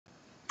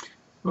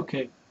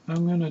Okay,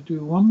 I'm going to do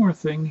one more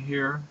thing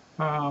here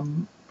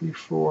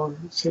before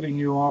setting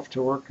you off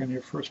to work on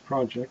your first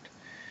project,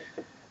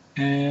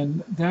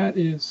 and that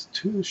is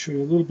to show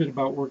you a little bit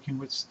about working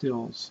with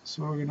stills.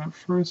 So we're going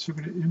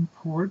to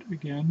import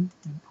again,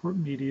 import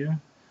media.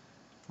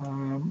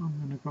 I'm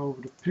going to go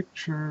over to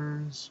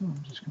pictures.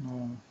 I'm just going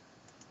to,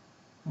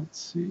 let's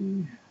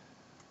see,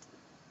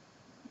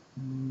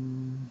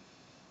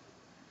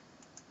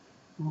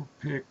 we'll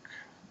pick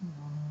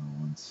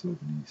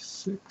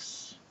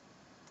 176,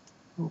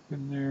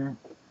 open there.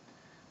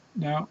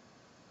 Now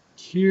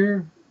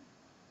here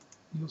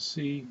you'll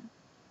see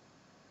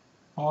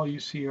all you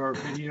see are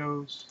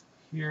videos.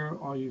 Here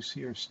all you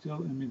see are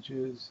still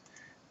images,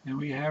 and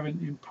we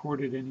haven't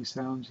imported any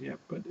sounds yet,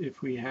 but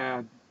if we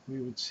had, we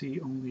would see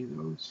only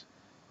those.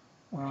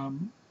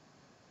 I'm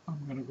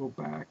going to go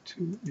back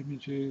to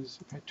images.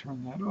 If I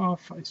turn that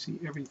off, I see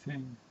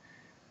everything,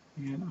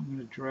 and I'm going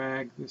to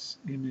drag this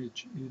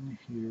image in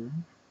here.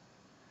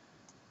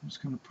 I'm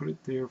just going to put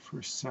it there for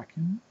a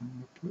second. I'm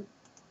going to put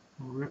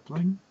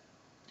rippling.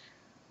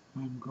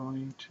 I'm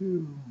going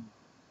to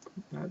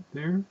put that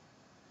there,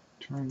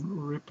 turn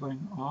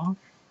rippling off,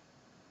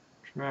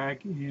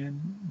 drag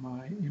in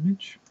my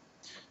image.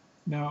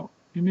 Now,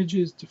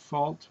 images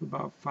default to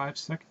about 5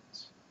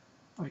 seconds.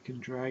 I can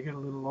drag it a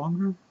little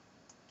longer,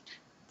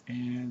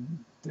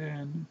 and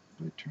then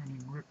by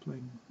turning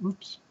rippling,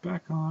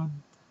 back on,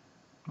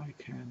 I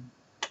can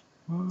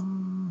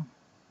turn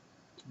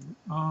it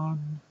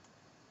on.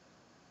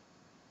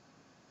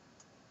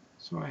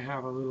 So I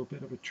have a little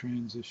bit of a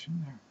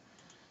transition there.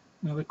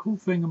 Now the cool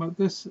thing about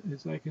this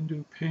is I can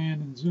do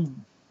pan and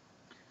zoom.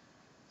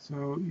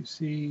 So you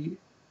see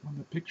when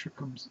the picture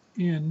comes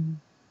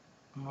in,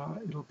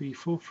 it'll be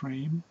full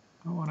frame.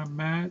 I want to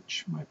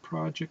match my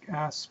project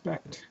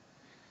aspect.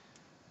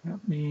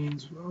 That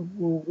means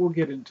we'll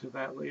get into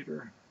that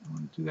later. I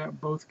want to do that in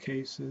both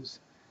cases,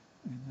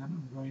 and then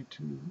I'm going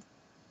to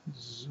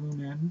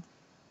zoom in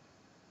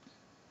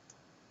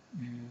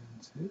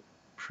and hit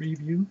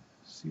preview.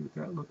 See what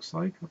that looks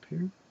like up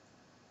here.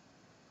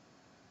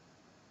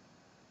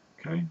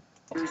 Okay,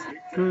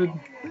 good.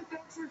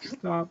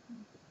 Stop.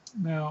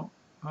 Now,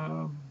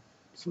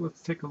 so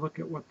let's take a look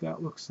at what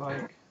that looks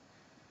like.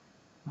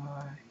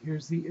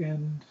 Here's the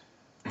end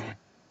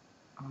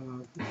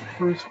of the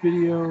first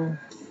video.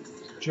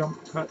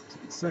 Jump cut to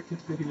the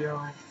second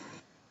video.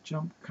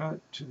 Jump cut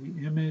to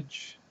the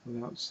image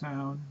without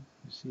sound.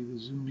 You see the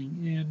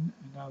zooming in,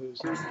 and now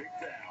there's a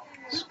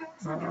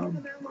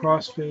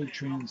crossfade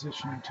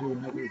transition to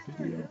another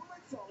video.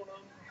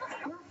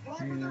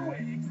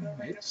 And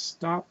hit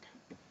stop.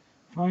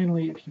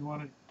 Finally, if you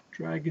want to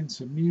drag in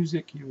some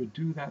music, you would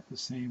do that the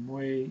same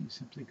way. You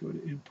simply go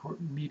to import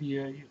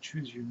media, you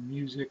choose your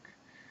music.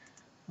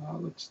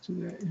 Let's do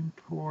that,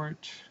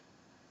 import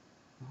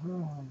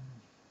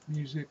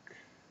music,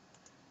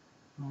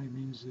 my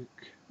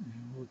music,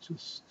 and we'll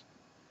just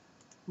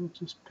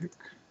pick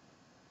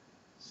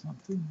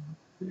something up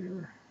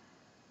there.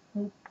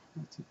 Oh,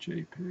 that's a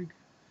JPEG.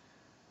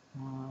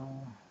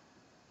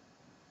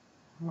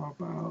 How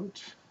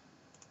about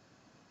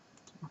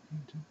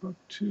talking to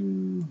Buck2?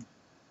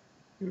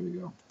 Here we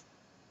go.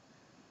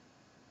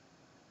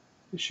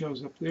 It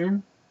shows up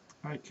there.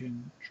 I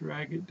can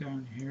drag it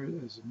down here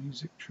as a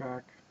music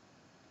track.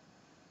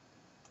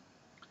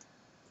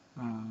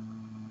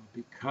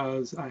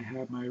 Because I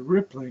have my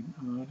rippling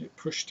on, it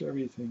pushed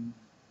everything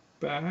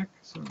back.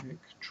 So I'm going to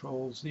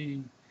Control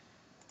Z,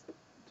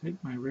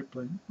 take my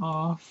rippling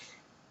off,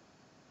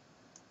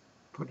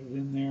 put it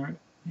in there,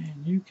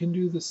 and you can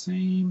do the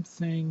same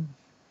thing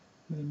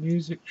with a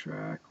music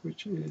track,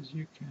 which is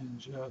you can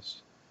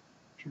just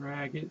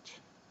drag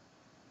it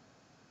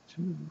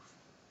to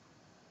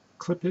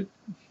clip it.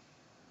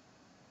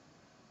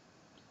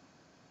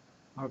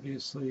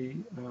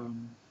 Obviously,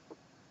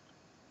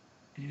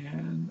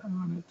 and I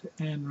want it to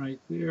end right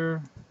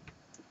there.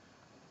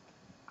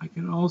 I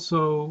can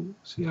also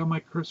see how my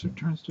cursor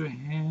turns to a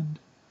hand,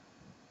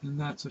 and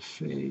that's a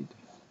fade.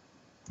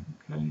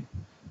 Okay,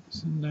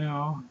 so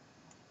now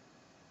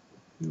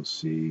you'll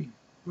see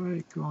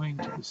by going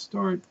to the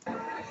start,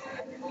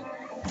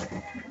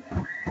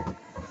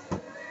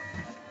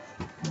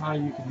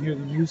 you can hear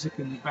the music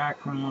in the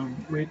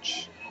background,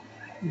 which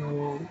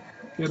you'll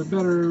get a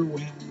better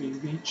when we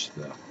reach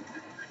the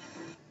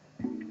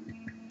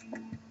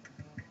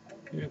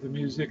hear the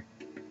music.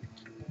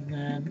 And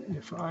then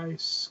if I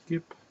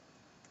skip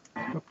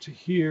up to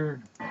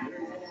here,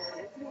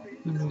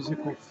 the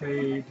music will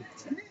fade.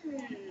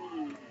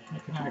 I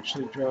can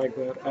actually drag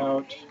that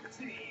out,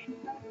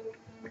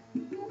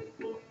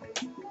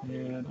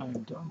 and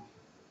I'm done.